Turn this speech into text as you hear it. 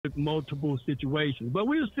multiple situations. But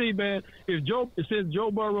we'll see, man. Since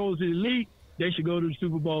Joe Burrow is elite, they should go to the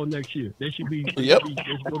Super Bowl next year. They should be. Yep. They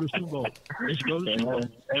should go to the Super Bowl. They should go to the Super Bowl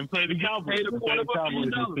and play the Cowboys. Play the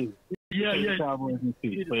Cowboys. Yeah. Cowboys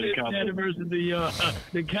versus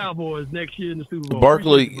the Cowboys next year in the Super Bowl.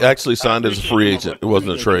 Barkley actually signed as a free agent. It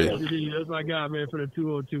wasn't a trade. That's my guy, man, for the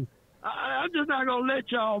 202. I'm just not going to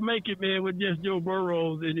let y'all make it, man, with just Joe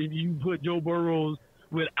Burrows. And if you put Joe Burrows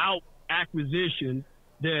without acquisition,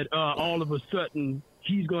 that all of a sudden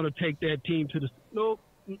he's going to take that team to the – nope.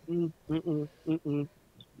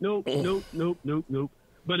 Nope.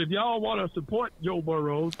 But if y'all want to support Joe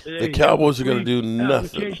Burrows, the Cowboys are going to do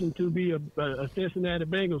nothing. Application to be a Cincinnati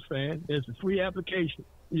Bengals fan. It's a free application,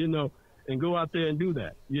 and go out there and do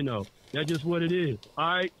that. That's just what it is. All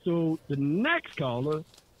right. So the next caller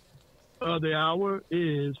of the hour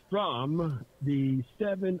is from the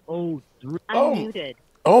 703. Unmuted.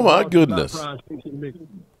 Oh my goodness. Oh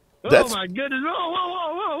my goodness.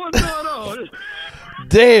 Whoa. What's going on?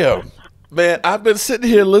 Damn. Man, I've been sitting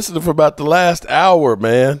here listening for about the last hour,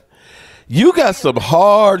 man. You got some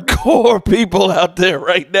hardcore people out there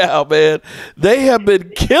right now, man. They have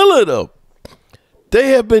been killing them.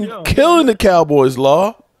 They have been killing the Cowboys,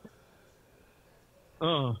 Law.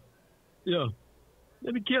 Yeah.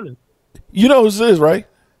 They be killing. You know who this is, right?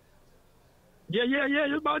 Yeah.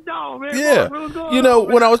 It's my dog, man. Yeah.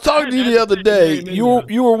 When I was talking to you the other day, you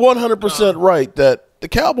were 100% right that the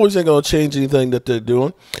Cowboys ain't going to change anything that they're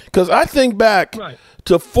doing. Because I think back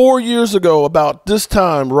to 4 years ago about this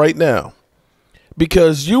time right now,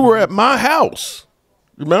 because you were at my house,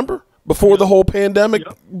 remember? Before the whole pandemic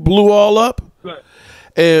blew all up. Right.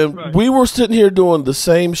 And we were sitting here doing the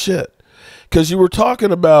same shit. Because you were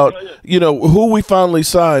talking about, who we finally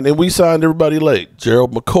signed, and we signed everybody late.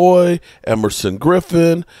 Gerald McCoy, Emerson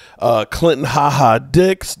Griffin, Clinton Ha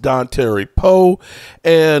Dix, Don Terry Poe,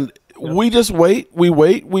 and we just wait.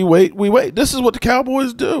 This is what the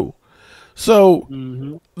Cowboys do. So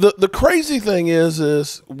the crazy thing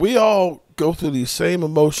is we all go through these same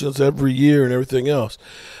emotions every year and everything else.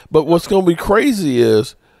 But what's going to be crazy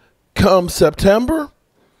is come September,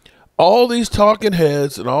 all these talking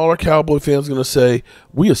heads and all our Cowboy fans are going to say,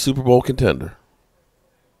 we a Super Bowl contender.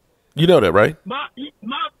 You know that, right? My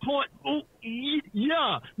point,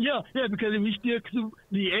 because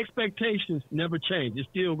the expectations never change. It's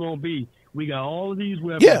still going to be, we got all of these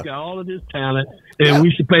weapons, we got all of this talent, and we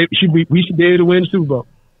should be able to win the Super Bowl.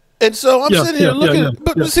 And so I'm sitting here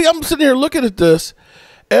I'm sitting here looking at this.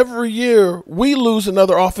 Every year we lose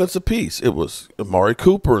another offensive piece. It was Amari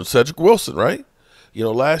Cooper and Cedric Wilson, right?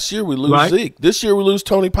 Last year we lose Zeke. This year we lose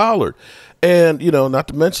Tony Pollard. And, not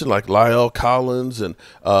to mention like Lyle Collins and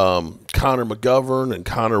Connor McGovern and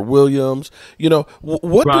Connor Williams.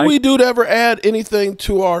 What do we do to ever add anything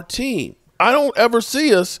to our team? I don't ever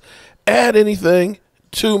see us add anything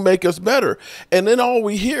to make us better. And then all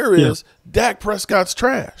we hear is Dak Prescott's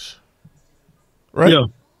trash. Right?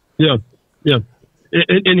 Yeah.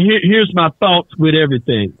 And here's my thoughts with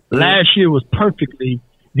everything. Last year was perfectly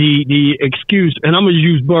the excuse, and I'm going to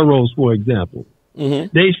use Burrows, for example.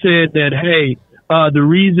 They said that, hey, the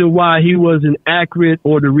reason why he wasn't accurate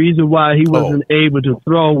or the reason why he wasn't able to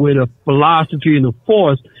throw with a philosophy and a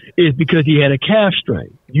force is because he had a calf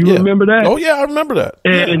strain. You remember that? Oh, yeah, I remember that.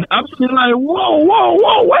 And I'm sitting like,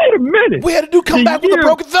 whoa, wait a minute. We had to come back with a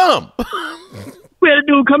broken thumb. We had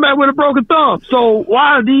to come back with a broken thumb. So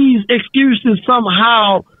why are these excuses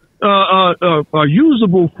somehow are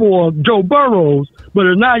usable for Joe Burrows, but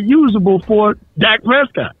are not usable for Dak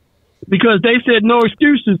Prescott? Because they said no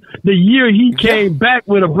excuses the year he came back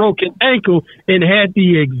with a broken ankle and had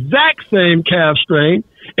the exact same calf strain,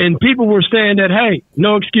 and people were saying that, hey,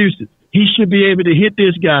 no excuses. He should be able to hit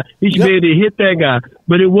this guy. He should be able to hit that guy.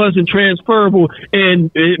 But it wasn't transferable.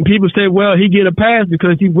 And people say, well, he get a pass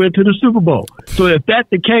because he went to the Super Bowl. So if that's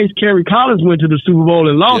the case, Kerry Collins went to the Super Bowl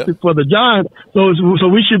and lost it for the Giants. So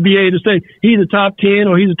we should be able to say he's a top 10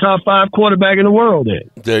 or he's a top 5 quarterback in the world then.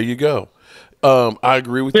 There you go. I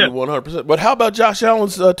agree with you 100%. But how about Josh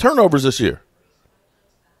Allen's turnovers this year?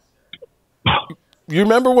 You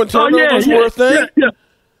remember when turnovers were a thing?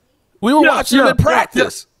 We were watching him in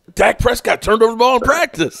practice. Dak Prescott turned over the ball in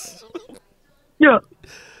practice. It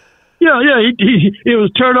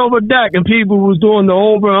was turnover Dak, and people was doing the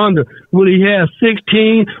over-under. Will he have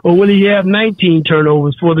 16 or will he have 19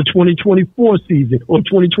 turnovers for the 2024 season or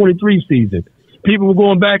 2023 season? People were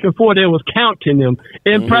going back and forth. They was counting them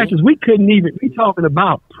in practice. We couldn't even be talking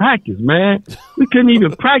about practice, man. We couldn't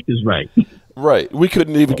even practice right. Right. We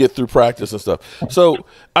couldn't even get through practice and stuff. So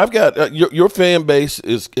I've got your fan base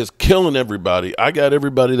is killing everybody. I got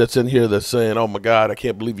everybody that's in here that's saying, "Oh my God, I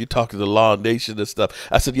can't believe you're talking to Law Nation and stuff."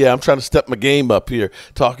 I said, "Yeah, I'm trying to step my game up here,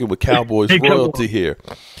 talking with Cowboys royalty here."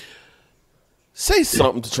 Say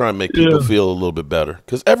something to try and make people feel a little bit better,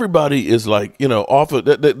 because everybody is like, off of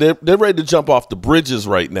they're ready to jump off the bridges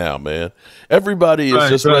right now, man. Everybody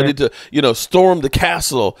is ready to storm the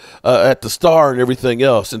castle at the Star and everything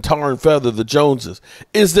else, and tar and feather the Joneses.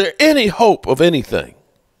 Is there any hope of anything?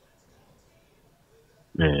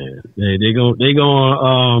 Man, they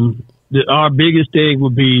going. Our biggest thing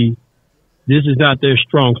would be, this is not their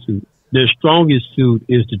strong suit. Their strongest suit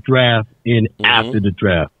is the draft and after the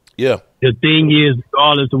draft. Yeah. The thing is,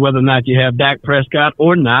 regardless of whether or not you have Dak Prescott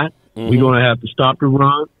or not, we're going to have to stop the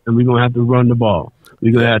run, and we're going to have to run the ball.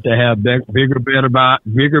 We're going to have bigger,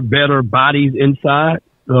 better bodies inside,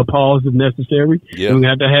 pause if necessary. Yeah. We're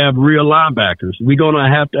going to have real linebackers. We're going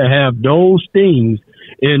to have those things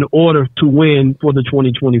in order to win for the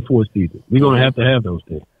 2024 season. We're going to have those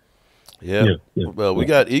things. Yeah. Well, we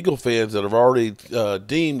got Eagle fans that have already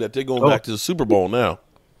deemed that they're going back to the Super Bowl now.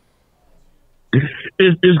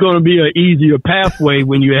 It's going to be an easier pathway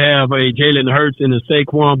when you have a Jalen Hurts and a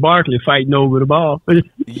Saquon Barkley fighting over the ball.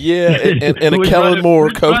 Yeah, and a Kellen Moore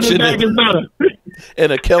coaching it.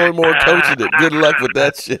 And a Kellen Moore coaching it. Good luck with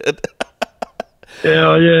that shit.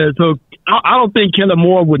 Hell yeah. So I don't think Kellen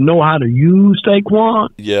Moore would know how to use Saquon.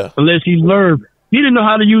 Yeah. Unless he's learned. He didn't know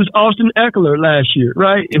how to use Austin Eckler last year,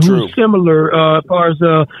 right? It was similar as far as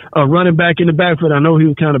running back in the backfield. I know he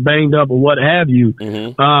was kind of banged up or what have you.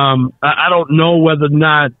 I don't know whether or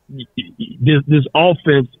not this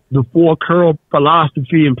offense, the four curl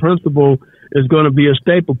philosophy and principle, is going to be a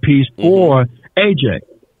staple piece for AJ.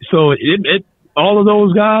 So all of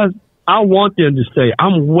those guys, I want them to stay.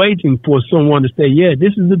 I'm waiting for someone to say, yeah,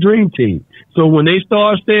 this is the dream team. So when they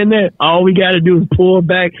start saying that, all we got to do is pull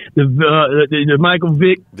back the Michael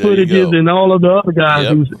Vick footages and all of the other guys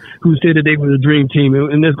who said that they were the dream team,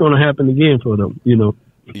 and that's going to happen again for them,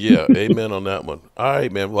 Yeah, amen on that one. All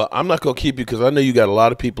right, man. Well, I'm not going to keep you, because I know you got a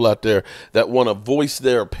lot of people out there that want to voice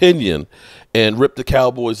their opinion and rip the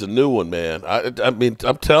Cowboys a new one, man. I mean,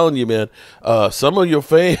 I'm telling you, man, some of your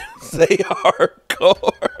fans, they are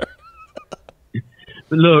hardcore.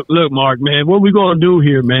 Look, Mark, man, what we going to do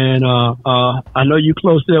here, man, I know you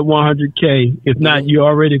close to that 100K. If not, you're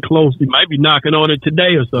already close. You might be knocking on it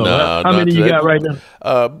today or so. How many you got right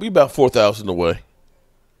now? Be about 4,000 away.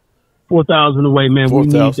 4,000 away, man. We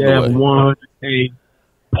need to have a 100K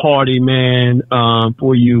party, man,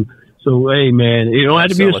 for you. So, hey, man, it don't have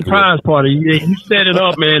to be a surprise party. You set it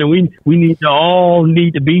up, man, and we need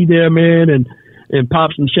to be there, man, and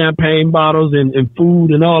pop some champagne bottles and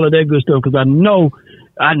food and all of that good stuff, because I know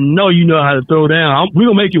you know how to throw down. We're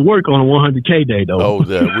going to make you work on a 100K day, though. Oh,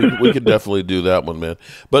 yeah, we could definitely do that one, man.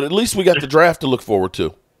 But at least we got the draft to look forward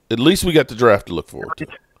to.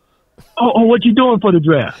 Oh, what you doing for the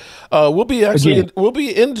draft? We'll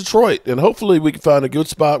be in Detroit, and hopefully we can find a good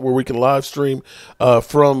spot where we can live stream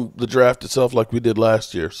from the draft itself like we did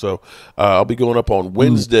last year. So I'll be going up on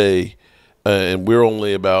Wednesday, and we're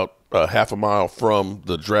only about half a mile from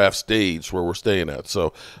the draft stage where we're staying at.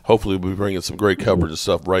 So hopefully we'll be bringing some great coverage and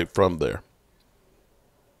stuff right from there.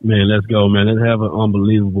 Man, let's go, man. Let's have an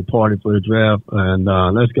unbelievable party for the draft, and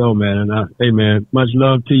let's go, man. And hey, man, much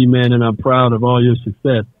love to you, man, and I'm proud of all your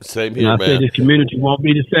success. Same here, and man. I say this community won't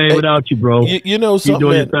be the same without you, bro. You know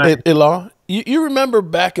something, man, Elah? You remember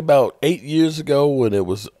back about 8 years ago when there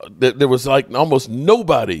was like almost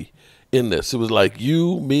nobody in this. It was like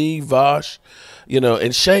you, me, Vash,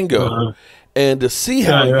 and Shango. And to see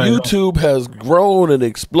how YouTube has grown and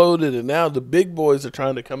exploded, and now the big boys are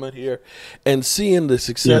trying to come in here, and seeing the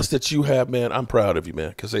success that you have, man, I'm proud of you, man.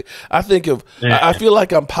 Because I feel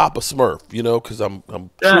like I'm Papa Smurf, because I'm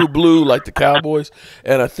true blue like the Cowboys,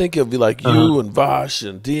 and I think of like you and Vash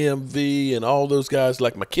and DMV and all those guys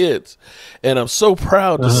like my kids, and I'm so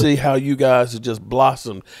proud to see how you guys have just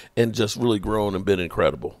blossomed and just really grown and been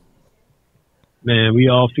incredible. Man, we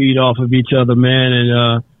all feed off of each other, man,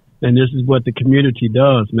 and this is what the community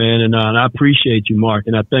does, man. And I appreciate you, Mark,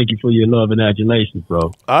 and I thank you for your love and adulation, bro.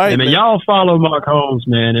 All right, man. Y'all follow Mark Holmes,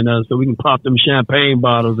 man, and so we can pop them champagne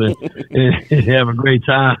bottles and have a great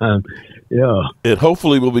time. Yeah. And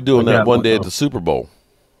hopefully we'll be doing that one day at the Super Bowl.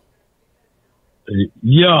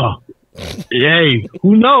 Yeah. Hey,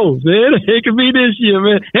 who knows, man? It could be this year,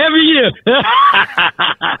 man. Every year.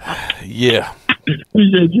 Yeah.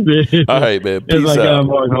 Appreciate you, man. All right, man. Peace out.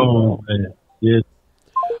 Mark Holmes, man. Yes.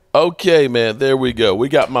 Okay, man, there we go. We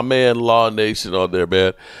got my man Law Nation on there,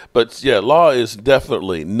 man. But, yeah, Law is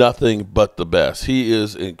definitely nothing but the best. He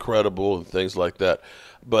is incredible and things like that.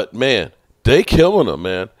 But, man, they killing them,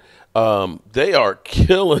 man. They are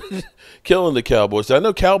killing the Cowboys. I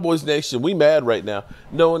know Cowboys Nation, we mad right now,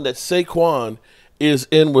 knowing that Saquon is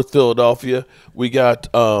in with Philadelphia. We got,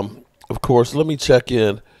 of course, let me check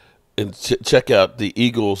in and check out the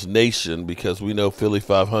Eagles Nation because we know Philly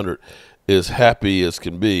 500 is happy as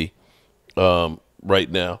can be right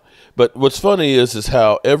now. But what's funny is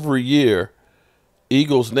how every year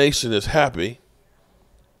Eagles Nation is happy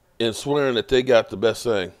and swearing that they got the best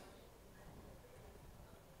thing.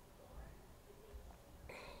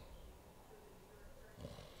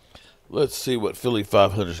 Let's see what Philly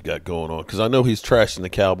 500's got going on because I know he's trashing the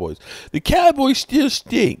Cowboys. The Cowboys still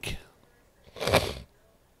stink.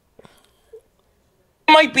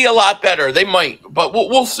 Might be a lot better. They might, but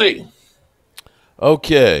we'll see.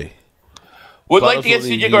 Okay. Would like to get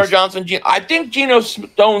C.J. Gardner-Johnson. I think Geno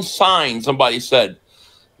Stone signed, somebody said.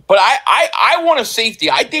 But I want a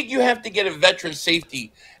safety. I think you have to get a veteran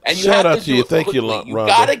safety. And you Shout have out to to you. Thank you, quickly. Rhonda. You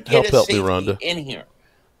got to get help a me, safety Rhonda. in here,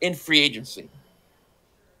 in free agency.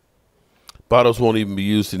 Bottles won't even be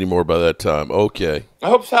used anymore by that time. Okay. I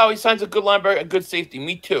hope so. He signs a good linebacker, a good safety.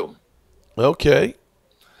 Me too. Okay.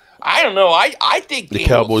 I don't know. I think the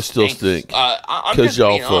Cowboys still stink because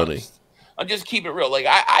y'all funny. Honest. I'm just keeping it real. Like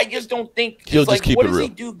I just don't think he'll just keep what it does real.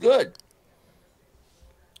 he do good?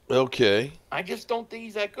 Okay. I just don't think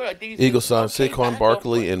he's that good. I think he's Eagles signed Saquon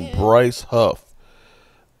Barkley and Bryce Huff.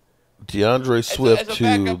 DeAndre Swift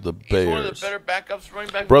to the Bears. He's one of the better backups,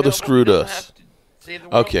 running backs. Brother screwed us.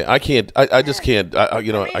 Okay, I can't. I just can't.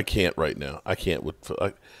 I can't right now. I can't.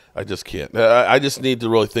 I just can't. I just need to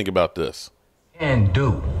really think about this. And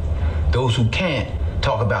do. Those who can't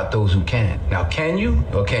talk about those who can. Now, can you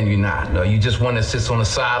or can you not? No, you just want to sit on the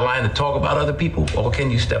sideline and talk about other people, or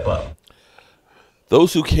can you step up?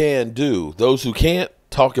 Those who can do. Those who can't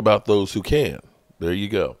talk about those who can. There you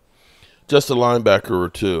go. Just a linebacker or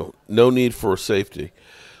two. No need for a safety.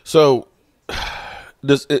 So,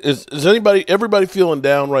 is everybody feeling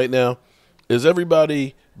down right now? Is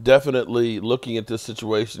everybody definitely looking at this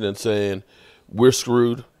situation and saying we're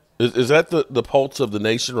screwed? Is that the pulse of the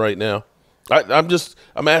nation right now?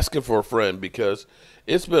 I'm asking for a friend because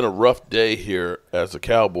it's been a rough day here as a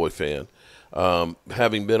Cowboy fan,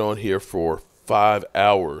 having been on here for 5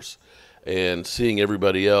 hours and seeing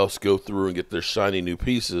everybody else go through and get their shiny new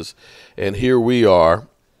pieces, and here we are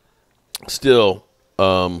still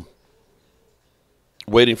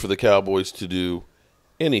waiting for the Cowboys to do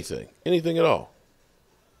anything at all,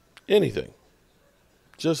 anything.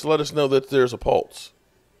 Just let us know that there's a pulse.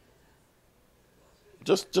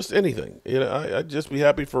 Just anything. I'd just be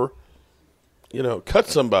happy for, cut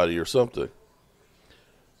somebody or something.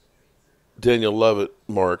 Daniel Lovett,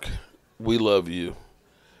 Mark, we love you.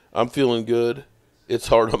 I'm feeling good. It's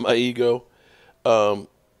hard on my ego. But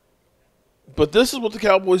this is what the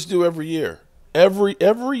Cowboys do every year. Every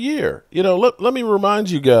year. Let me remind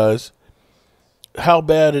you guys how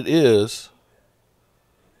bad it is.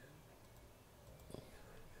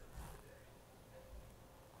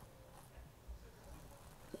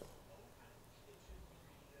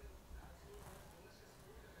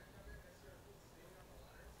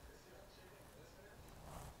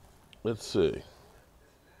 Let's see.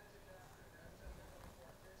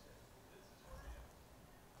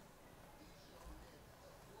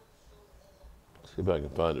 See if I can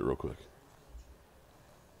find it real quick.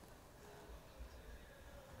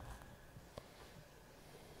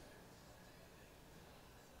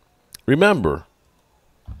 Remember,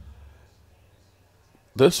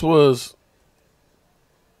 this was.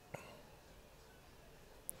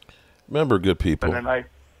 Remember, good people.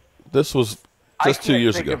 This was just 2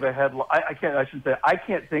 years ago. I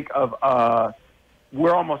can't think of.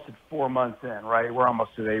 We're almost at 4 months in, right? We're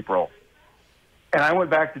almost at April, and I went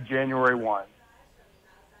back to January 1.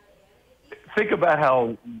 Think about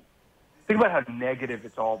how negative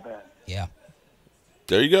it's all been. Yeah.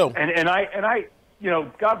 There you go. And I,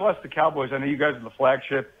 God bless the Cowboys. I know you guys are the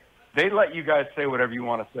flagship. They let you guys say whatever you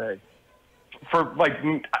want to say. For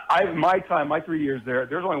my 3 years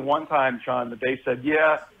there's only one time, Sean, that they said,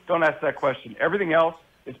 yeah, don't ask that question. Everything else,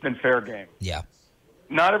 it's been fair game. Yeah.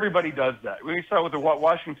 Not everybody does that. We saw with the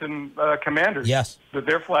Washington Commanders. Yes.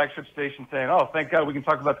 Their flagship station saying, oh, thank God we can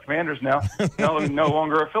talk about the Commanders now. no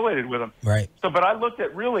longer affiliated with them. Right. So, but I looked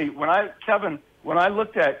at really, when I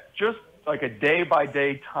looked at just like a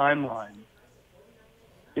day-by-day timeline,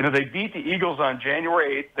 they beat the Eagles on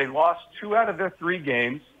January 8th. They lost 2 out of their 3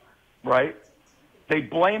 games, right? They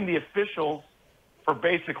blamed the officials for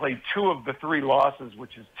basically 2 of the 3 losses,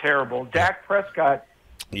 which is terrible. Dak Prescott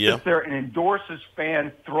sits there and endorses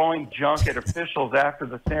fans throwing junk at officials after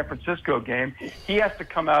the San Francisco game. He has to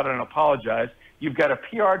come out and apologize. You've got a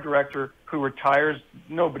PR director who retires.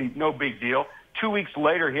 No big deal. 2 weeks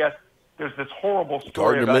later, there's this horrible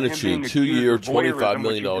story about him being 2-year, accused of voyeurism, $25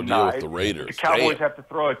 million deal denied. with the Raiders. The Cowboys have to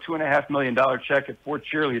throw a $2.5 million check at 4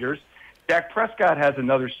 cheerleaders. Dak Prescott has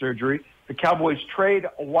another surgery. The Cowboys trade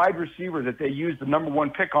a wide receiver that they used the number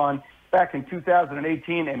 1 pick on back in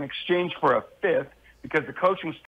 2018 in exchange for a 5th because the coaching